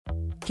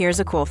Here's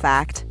a cool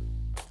fact.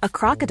 A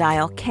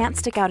crocodile can't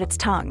stick out its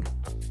tongue.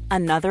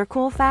 Another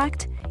cool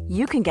fact,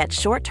 you can get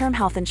short-term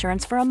health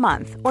insurance for a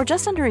month or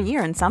just under a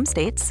year in some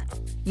states.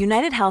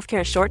 United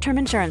Healthcare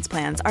short-term insurance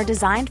plans are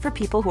designed for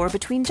people who are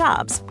between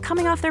jobs,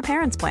 coming off their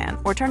parents'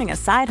 plan, or turning a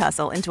side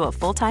hustle into a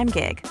full-time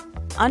gig.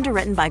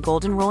 Underwritten by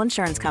Golden Rule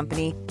Insurance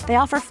Company, they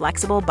offer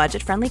flexible,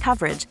 budget-friendly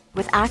coverage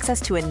with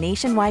access to a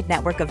nationwide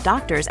network of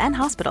doctors and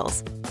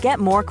hospitals. Get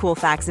more cool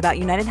facts about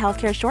United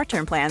Healthcare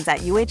short-term plans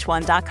at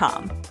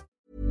uh1.com.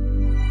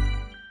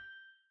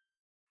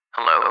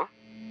 Hello?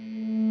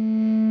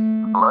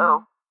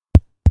 Hello?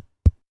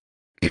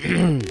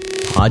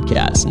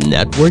 Podcast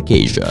Network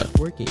Asia.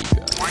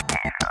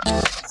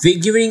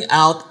 Figuring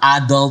out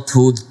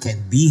adulthood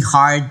can be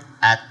hard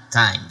at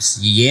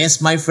times.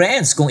 Yes, my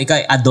friends, kung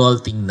ikay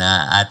adulting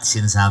na at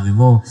sinasabi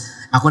mo,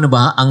 ako na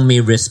ba ang may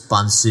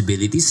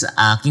responsibility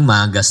sa aking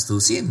mga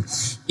gastusin?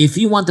 If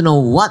you want to know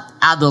what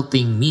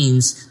adulting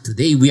means,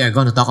 today we are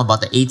going to talk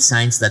about the 8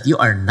 signs that you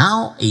are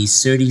now a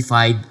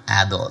certified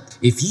adult.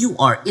 If you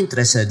are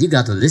interested, you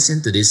got to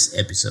listen to this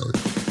episode.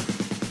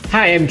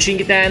 Hi, I'm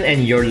Chinkitan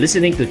and you're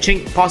listening to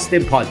Chink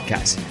Positive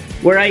Podcast,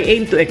 where I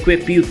aim to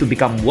equip you to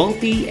become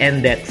wealthy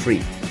and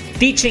debt-free,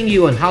 teaching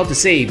you on how to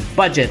save,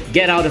 budget,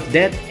 get out of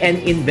debt, and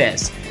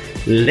invest.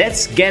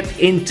 Let's get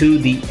into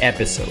the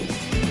episode.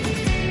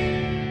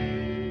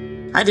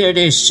 Hi there,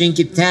 this is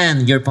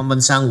Chinkitan, your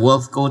pambansang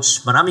wealth coach.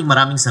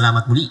 Maraming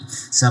salamat muli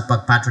sa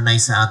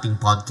pag-patronize sa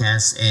ating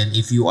podcast. And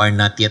if you are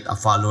not yet a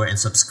follower and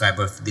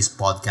subscriber of this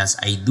podcast,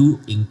 I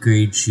do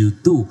encourage you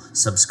to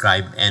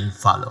subscribe and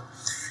follow.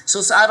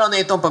 So sa araw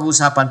na ito,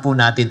 pag-usapan po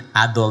natin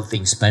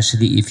adulting,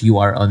 especially if you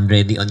are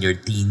already on your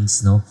teens,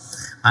 no?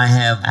 I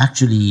have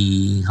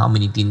actually, how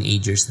many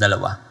teenagers?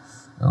 Dalawa.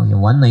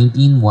 One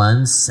 19,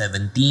 one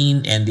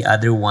 17, and the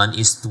other one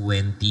is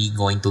 20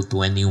 going to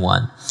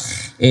 21.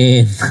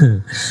 And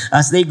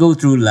as they go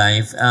through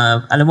life,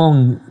 alam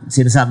mo,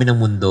 sinasabi ng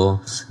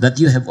mundo that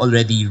you have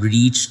already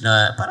reached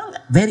na parang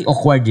very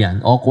awkward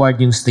yan.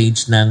 Awkward yung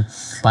stage ng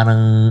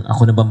parang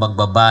ako na ba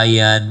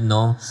magbabayad,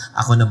 no?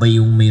 Ako na ba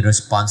yung may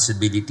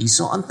responsibility?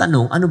 So ang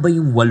tanong, ano ba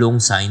yung 8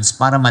 signs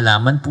para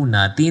malaman po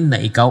natin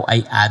na ikaw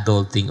ay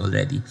adulting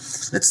already?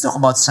 Let's talk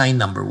about sign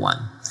number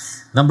 1.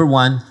 Number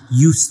 1,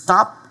 you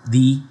stop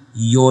the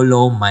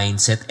YOLO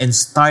mindset and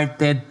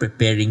started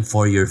preparing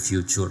for your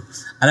future.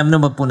 Alam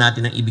naman po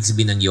natin ang ibig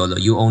sabihin ng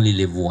YOLO, you only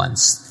live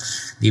once.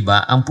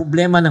 Diba? Ang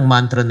problema ng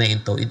mantra na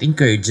ito, it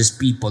encourages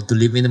people to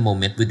live in the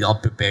moment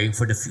without preparing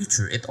for the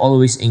future. It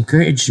always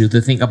encourages you to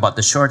think about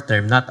the short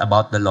term, not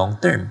about the long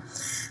term.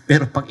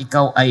 Pero pag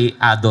ikaw ay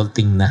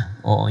adulting na,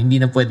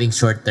 hindi na pwedeng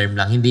short term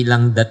lang, hindi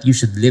lang that you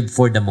should live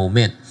for the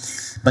moment,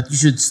 but you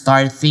should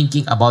start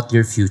thinking about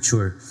your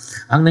future.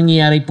 Ang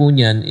nangyayari po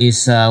niyan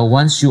is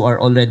once you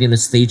are already in a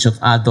stage of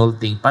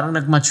adulting, parang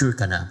nag-mature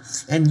ka na.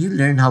 And you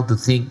learn how to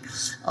think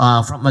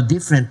from a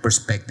different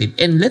perspective.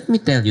 And let me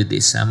tell you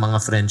this,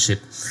 mga friendship,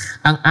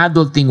 ang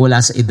adulting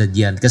wala sa edad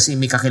yan. Kasi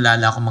may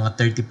kakilala ako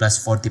mga 30 plus,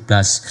 40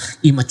 plus,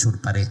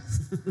 immature pa rin.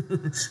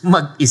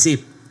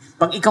 Mag-isip.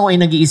 Pag ikaw ay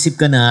nag-iisip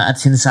ka na at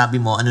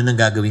sinasabi mo, ano nang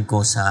gagawin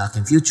ko sa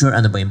aking future,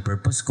 ano ba yung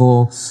purpose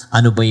ko,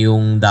 ano ba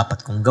yung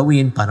dapat kong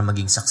gawin para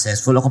maging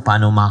successful ako,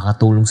 paano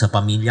makakatulong sa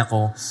pamilya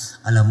ko,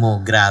 alam mo,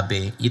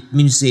 grabe. It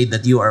means say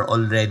that you are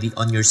already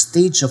on your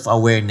stage of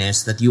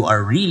awareness, that you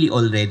are really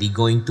already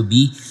going to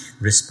be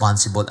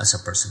responsible as a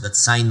person. That's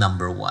sign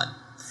number 1.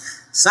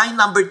 Sign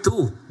number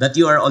 2, that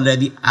you are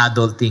already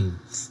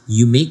adulting.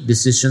 You make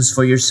decisions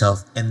for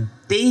yourself and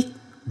take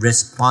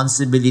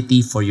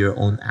responsibility for your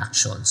own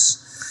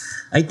actions.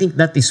 I think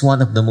that is one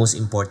of the most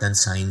important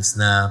signs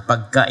na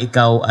pagka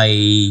ikaw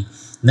ay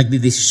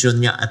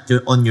nagdedesisyon niya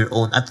on your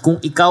own. At kung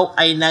ikaw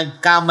ay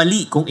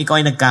nagkamali,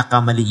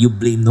 you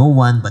blame no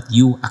one but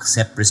you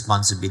accept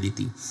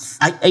responsibility.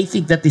 I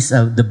think that is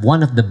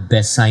one of the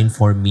best sign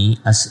for me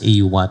as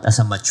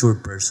a mature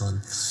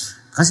person.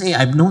 Kasi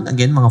I've known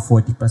again mga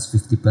 40 plus,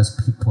 50 plus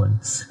people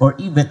or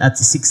even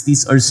at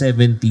 60s or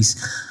 70s.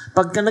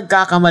 Pagka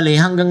nagkakamali,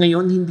 hanggang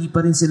ngayon, hindi pa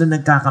rin sila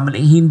nagkakamali.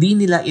 Hindi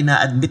nila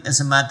ina-admit, as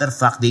a matter of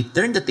fact, they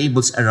turn the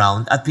tables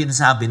around at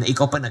pinasabi na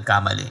ikaw pa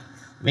nagkamali.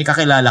 May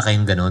kakilala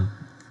kayong ganon?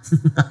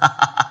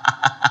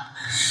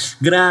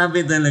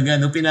 Grabe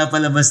talaga, no?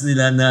 Pinapalabas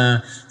nila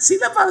na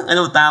sila pang,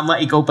 tama,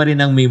 ikaw pa rin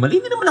ang may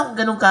mali. Hindi naman ako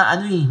ganon ka,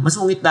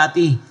 masungit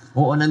dati.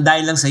 Oo, nang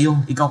dahil lang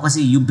sa'yo. Ikaw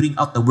kasi, you bring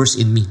out the worst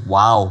in me.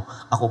 Wow,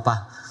 ako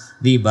pa.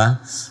 Diba?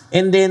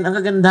 And then, ang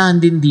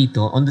kagandahan din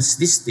dito, on this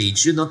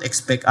stage, you don't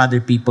expect other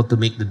people to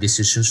make the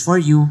decisions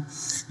for you.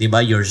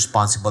 Diba? You're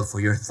responsible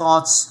for your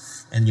thoughts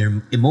and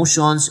your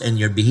emotions and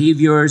your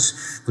behaviors.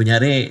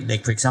 Kunyari,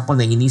 like for example,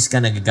 nanginis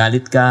ka,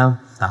 nagagalit ka,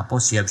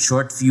 tapos you have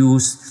short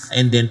fuse,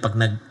 and then pag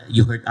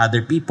you hurt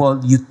other people,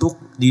 you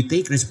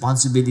take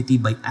responsibility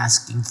by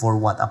asking for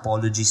what?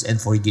 Apologies and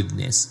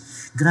forgiveness.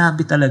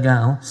 Grabe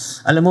talaga.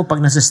 Alam mo,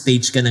 pag nasa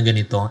stage ka na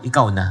ganito,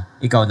 ikaw na,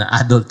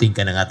 adulting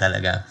ka na nga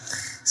talaga.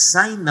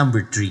 Sign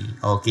number 3,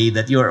 okay,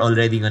 that you are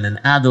already on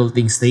an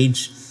adulting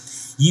stage,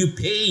 you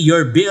pay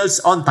your bills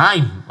on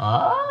time.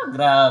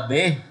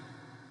 Grabe.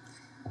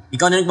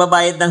 Ikaw na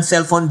nagbabayad ng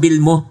cellphone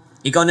bill mo.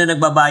 ikaw na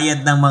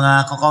nagbabayad ng mga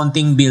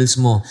kakaunting bills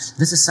mo.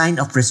 That's a sign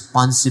of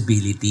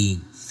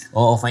responsibility.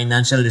 O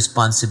financial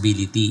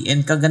responsibility.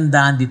 And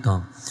kagandahan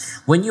dito,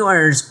 when you are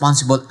a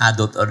responsible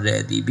adult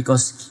already,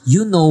 because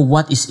you know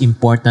what is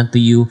important to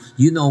you,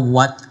 you know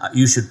what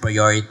you should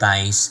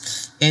prioritize,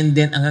 and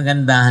then ang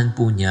kagandahan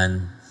po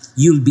niyan,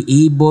 you'll be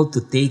able to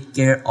take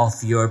care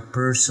of your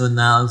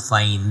personal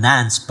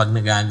finance pag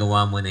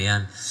nagagawa mo na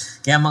yan.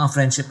 Kaya mga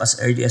friendship, as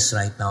early as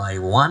right now,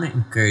 I want to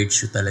encourage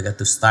you talaga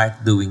to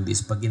start doing this.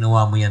 Pag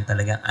ginawa mo yan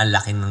talaga, ang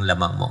laki ng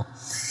lamang mo.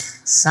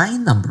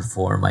 Sign number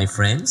 4, my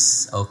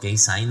friends. Okay,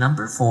 sign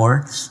number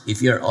 4,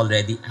 if you're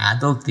already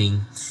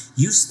adulting,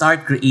 you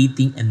start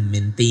creating and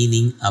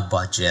maintaining a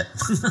budget.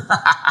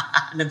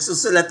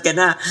 Nagsusulat ka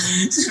na.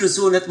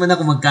 Sinusulat mo na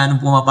kung magkano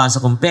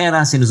pumapasok ang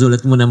pera.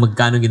 Sinusulat mo na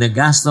magkano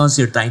ginagastos.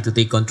 You're trying to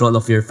take control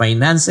of your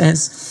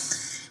finances.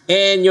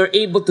 And you're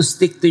able to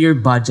stick to your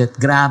budget.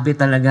 Grabe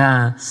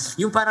talaga.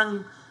 Yung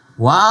parang,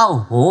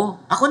 wow,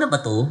 ako na ba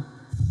to?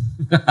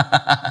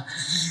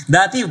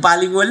 Dati,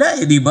 paling wala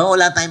di ba?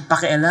 Wala tayong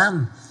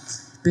pakialam.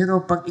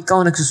 Pero pag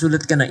ikaw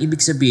nagsusulat ka na, ibig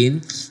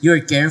sabihin,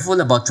 you're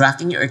careful about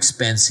tracking your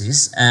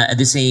expenses.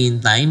 At the same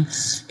time,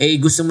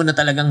 gusto mo na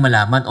talagang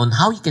malaman on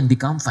how you can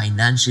become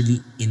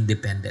financially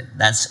independent.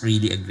 That's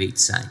really a great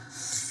sign.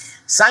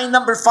 Sign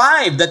number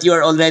 5 that you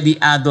are already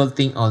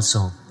adulting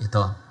also.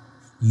 Ito,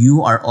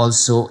 you are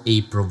also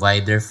a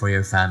provider for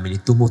your family.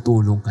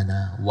 Tumutulong ka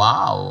na.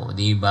 Wow,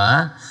 di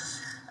ba?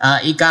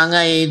 Ika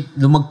nga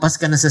lumagpas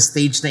ka na sa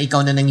stage na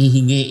ikaw na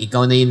nanghihingi,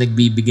 ikaw na yung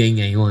nagbibigay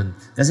ngayon.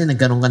 Kasi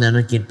nagkaroon ka na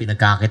ng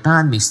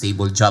pinagkakitaan, may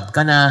stable job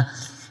ka na,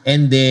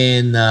 and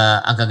then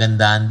ang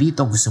kagandahan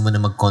dito, gusto mo na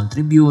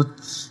mag-contribute,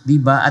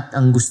 di ba? At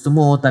ang gusto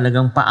mo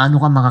talagang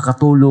paano ka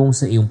makakatulong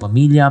sa iyong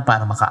pamilya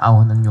para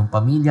makaahon ng iyong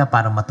pamilya,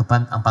 para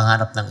matupad ang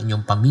pangarap ng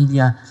inyong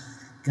pamilya.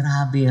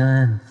 Grabe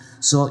yan.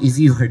 So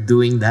if you are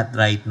doing that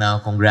right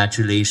now,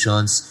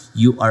 congratulations,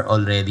 you are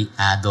already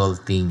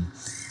adulting.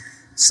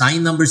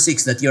 Sign number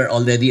 6 that you're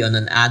already on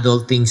an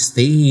adulting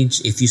stage,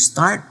 if you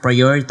start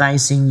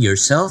prioritizing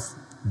yourself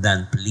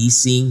than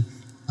pleasing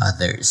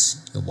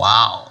others.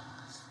 Wow!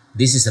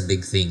 This is a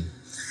big thing.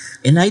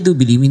 And I do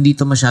believe hindi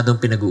ito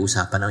masyadong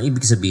pinag-uusapan. Ang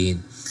ibig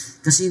sabihin,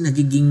 kasi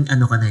nagiging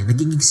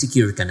nagiging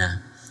secure ka na.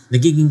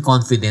 Nagiging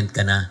confident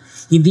ka na.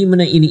 Hindi mo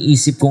na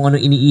iniisip kung ano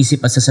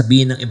iniisip at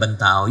sasabihin ng ibang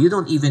tao. You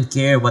don't even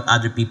care what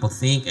other people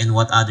think and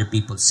what other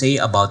people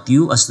say about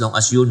you as long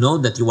as you know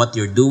that what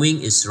you're doing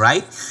is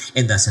right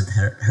and doesn't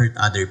hurt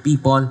other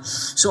people.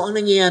 So ang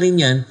nangyayari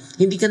niyan,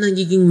 hindi ka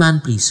nagiging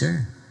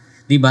man-pleaser.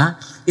 Diba?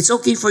 It's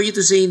okay for you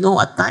to say no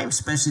at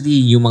times,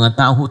 especially yung mga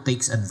tao who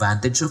takes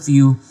advantage of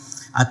you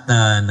at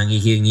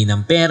nanghihingi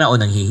ng pera o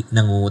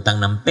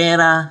nangungutang ng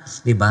pera.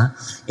 Diba?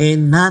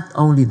 And not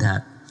only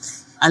that,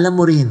 alam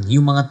mo rin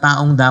yung mga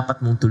taong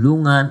dapat mong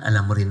tulungan,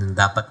 alam mo rin yung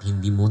dapat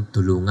hindi mo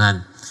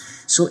tulungan.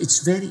 So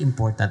it's very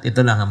important.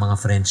 Ito lang ang mga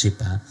friendship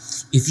ha.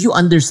 If you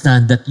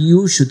understand that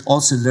you should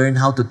also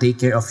learn how to take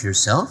care of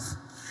yourself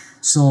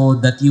so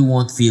that you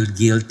won't feel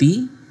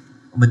guilty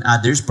when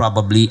others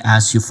probably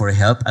ask you for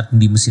help at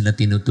hindi mo sila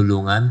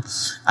tinutulungan.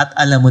 At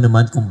alam mo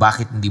naman kung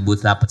bakit hindi mo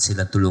dapat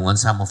sila tulungan.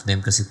 Some of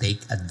them kasi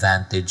take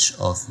advantage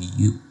of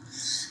you.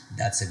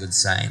 That's a good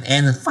sign.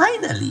 And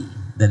finally,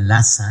 the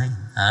last sign.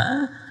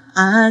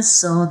 I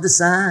saw the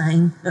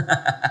sign.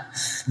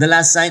 The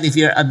last sign, if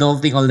you're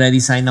adulting already,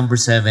 sign number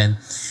 7,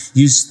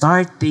 you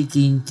start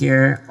taking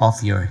care of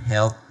your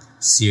health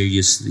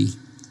seriously.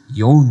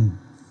 Yun.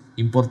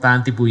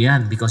 Importante po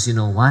yan because you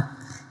know what?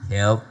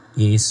 Health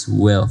is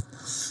wealth.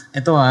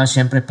 Ito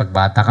syempre pag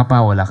bata ka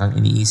pa, wala kang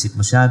iniisip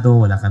masyado,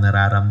 wala kang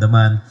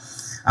nararamdaman.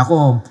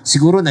 Ako,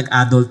 siguro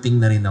nag-adulting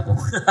na rin ako.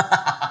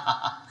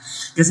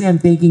 Kasi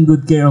I'm taking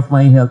good care of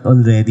my health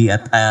already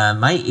at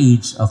my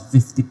age of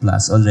 50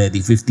 plus already,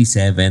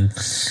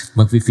 57,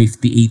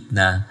 magpi-58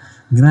 na.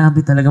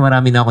 Grabe talaga,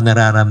 marami na ako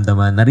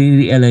nararamdaman.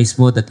 Nare-realize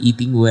mo that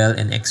eating well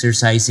and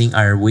exercising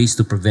are ways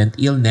to prevent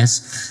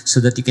illness so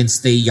that you can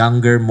stay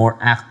younger, more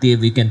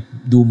active, you can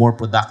do more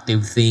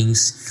productive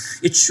things.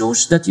 It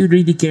shows that you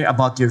really care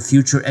about your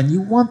future and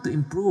you want to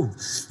improve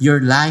your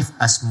life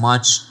as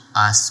much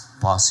as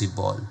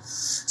possible.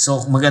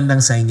 So,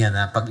 magandang sign yan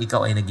na pag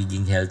ikaw ay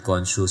nagiging health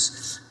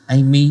conscious,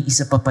 ay may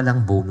isa pa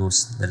palang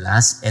bonus. The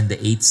last and the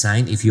 8th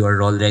sign, if you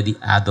are already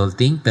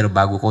adulting, pero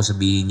bago ko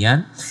sabihin yan,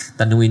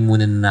 tanungin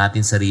muna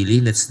natin sarili.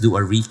 Let's do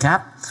a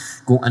recap.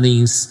 Kung ano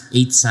yung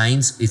 8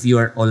 signs, if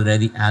you are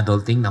already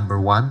adulting, number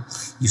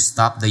 1, you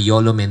stop the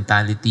YOLO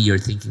mentality.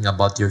 You're thinking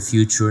about your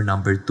future.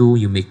 Number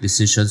 2, you make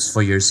decisions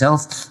for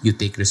yourself. You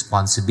take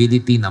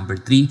responsibility. Number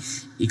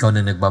 3, ikaw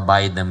na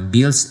nagbabayad ng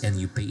bills and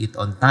you pay it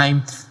on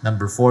time.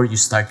 Number 4, you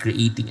start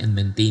creating and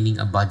maintaining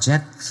a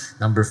budget.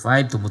 Number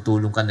 5,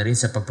 tumutulong ka na rin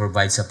sa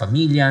pag-provide sa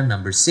pamilya.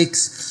 Number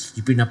 6,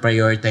 you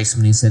pina-prioritize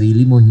mo na yung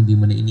sarili mo, hindi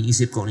mo na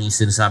iniisip kung ano yung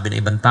sinasabi ng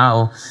ibang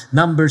tao.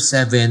 Number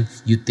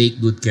 7, you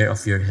take good care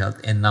of your health.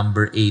 And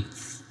number 8,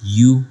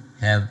 you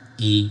have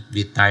a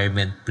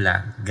retirement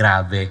plan.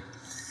 Grabe.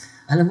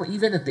 Alam mo,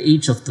 even at the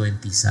age of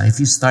 20s, if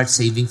you start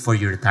saving for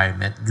your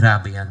retirement,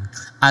 grabe yan.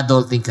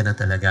 Adulting ka na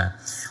talaga.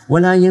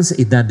 Wala yan sa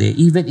edad eh.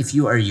 Even if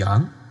you are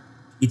young,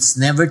 it's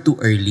never too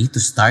early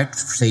to start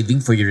saving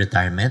for your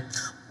retirement.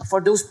 For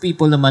those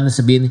people naman na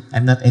sabihin,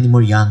 I'm not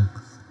anymore young.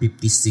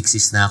 50s,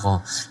 60s na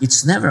ako.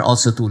 It's never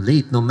also too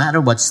late. No matter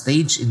what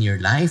stage in your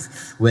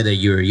life, whether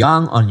you're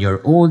young or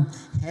you're old,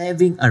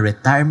 having a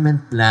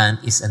retirement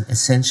plan is an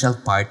essential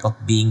part of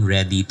being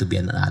ready to be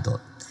an adult.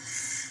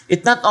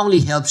 It not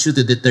only helps you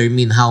to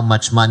determine how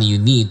much money you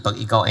need pag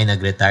ikaw ay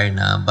nag-retire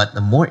na, but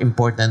the more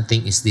important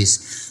thing is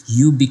this,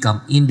 you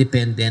become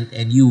independent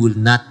and you will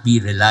not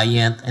be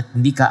reliant at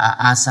hindi ka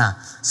aasa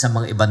sa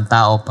mga ibang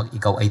tao pag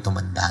ikaw ay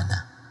tumanda na.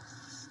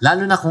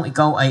 Lalo na kung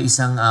ikaw ay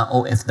isang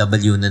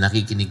OFW na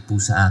nakikinig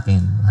po sa akin,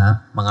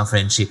 mga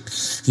friendship.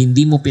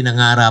 Hindi mo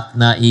pinangarap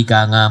na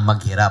ika nga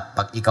maghirap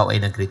pag ikaw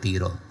ay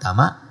nagretiro.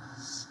 Tama?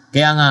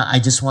 Kaya nga,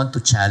 I just want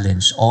to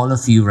challenge all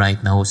of you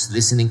right now who's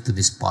listening to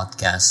this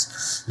podcast.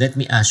 Let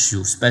me ask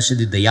you,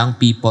 especially the young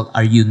people,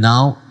 are you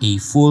now a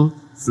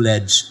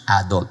full-fledged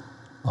adult?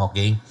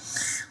 Okay?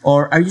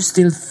 Or are you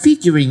still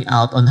figuring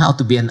out on how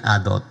to be an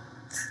adult?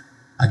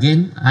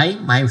 Again,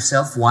 I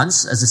myself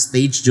once as a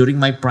stage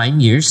during my prime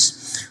years,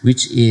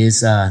 which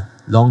is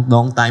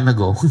long time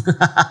ago,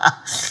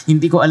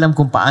 hindi ko alam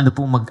kung paano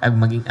po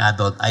maging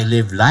adult. I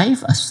live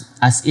life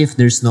as if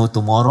there's no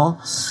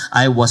tomorrow.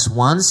 I was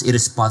once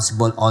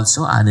irresponsible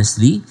also,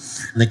 honestly.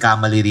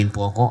 Nagkamali rin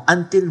po ako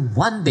until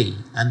one day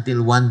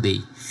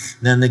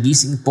na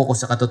nagising po ko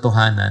sa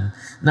katotohanan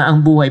na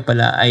ang buhay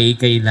pala ay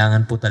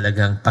kailangan po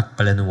talagang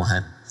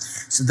pagpalanuhan.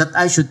 So that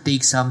I should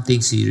take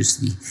something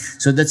seriously.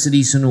 So that's the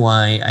reason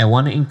why I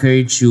want to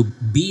encourage you,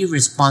 be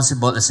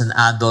responsible as an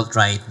adult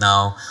right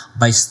now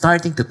by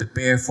starting to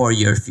prepare for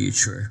your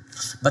future.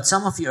 But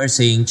some of you are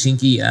saying,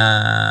 Chinky,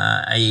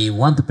 I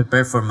want to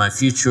prepare for my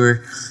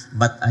future,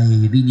 but I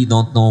really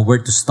don't know where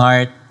to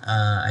start.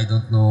 I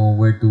don't know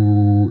where to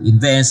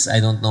invest.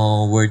 I don't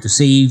know where to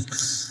save.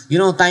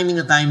 You know, timing,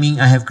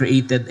 I have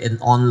created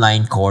an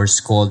online course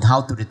called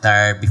How to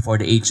Retire Before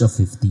the Age of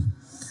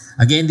 50.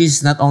 Again, this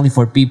is not only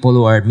for people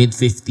who are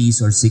mid-50s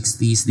or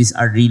 60s. These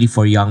are really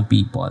for young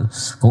people.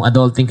 Kung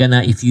adulting ka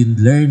na, if you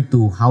learn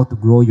to how to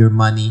grow your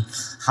money,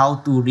 how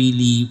to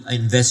really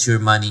invest your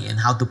money,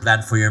 and how to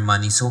plan for your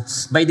money. So,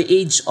 by the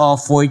age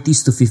of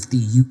 40s to 50,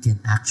 you can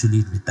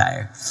actually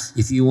retire.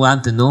 If you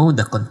want to know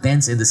the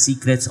contents and the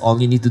secrets, all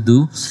you need to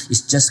do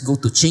is just go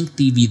to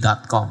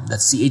ChinkTV.com.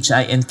 That's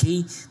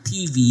ChinkTV.com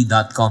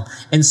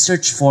and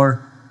search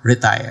for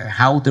retire,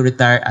 how to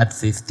retire at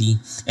 50,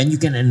 and you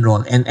can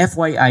enroll. And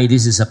FYI,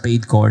 this is a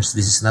paid course.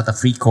 This is not a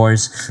free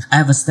course. I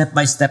have a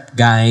step-by-step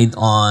guide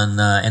on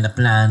and a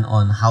plan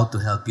on how to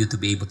help you to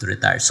be able to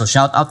retire. So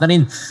shout out na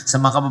rin sa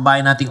mga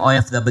kababayan nating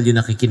OFW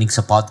na nakikinig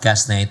sa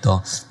podcast na ito.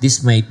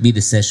 This might be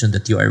the session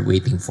that you are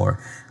waiting for.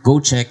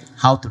 Go check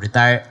how to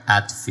retire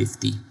at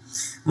 50.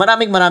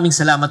 Maraming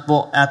salamat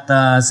po at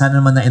sana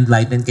naman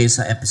na-enlighten kayo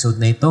sa episode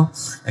na ito.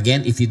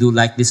 Again, if you do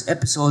like this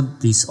episode,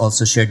 please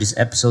also share this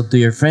episode to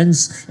your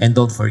friends and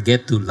don't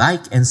forget to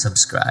like and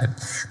subscribe.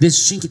 This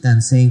is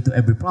Chinkitan saying to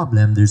every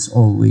problem, there's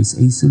always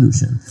a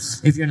solution.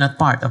 If you're not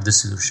part of the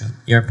solution,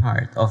 you're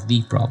part of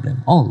the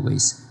problem.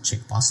 Always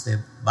Chink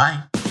Positive.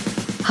 Bye!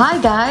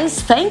 Hi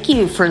guys, thank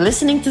you for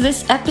listening to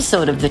this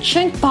episode of the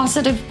Chink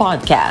Positive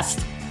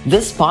Podcast.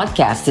 This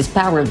podcast is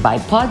powered by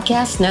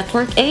Podcast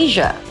Network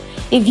Asia.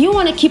 If you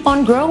want to keep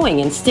on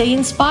growing and stay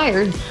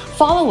inspired,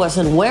 follow us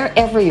on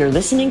wherever you're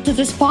listening to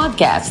this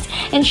podcast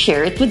and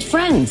share it with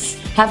friends.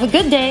 Have a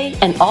good day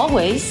and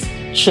always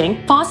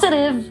Chink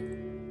Positive.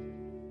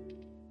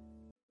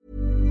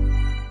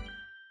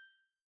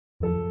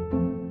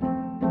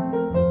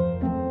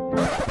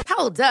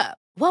 Hold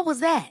up. What was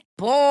that?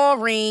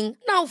 Boring.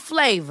 No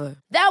flavor.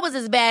 That was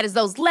as bad as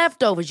those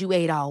leftovers you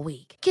ate all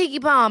week.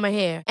 Keke Palmer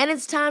here. And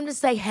it's time to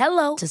say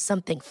hello to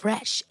something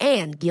fresh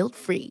and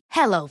guilt-free.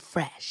 Hello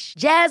Fresh.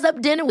 Jazz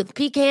up dinner with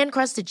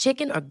pecan-crusted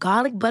chicken or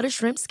garlic butter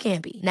shrimp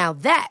scampi. Now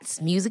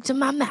that's music to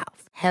my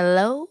mouth.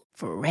 Hello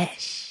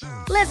Fresh.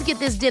 Let's get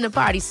this dinner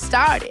party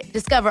started.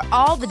 Discover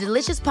all the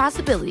delicious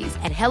possibilities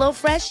at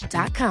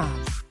HelloFresh.com.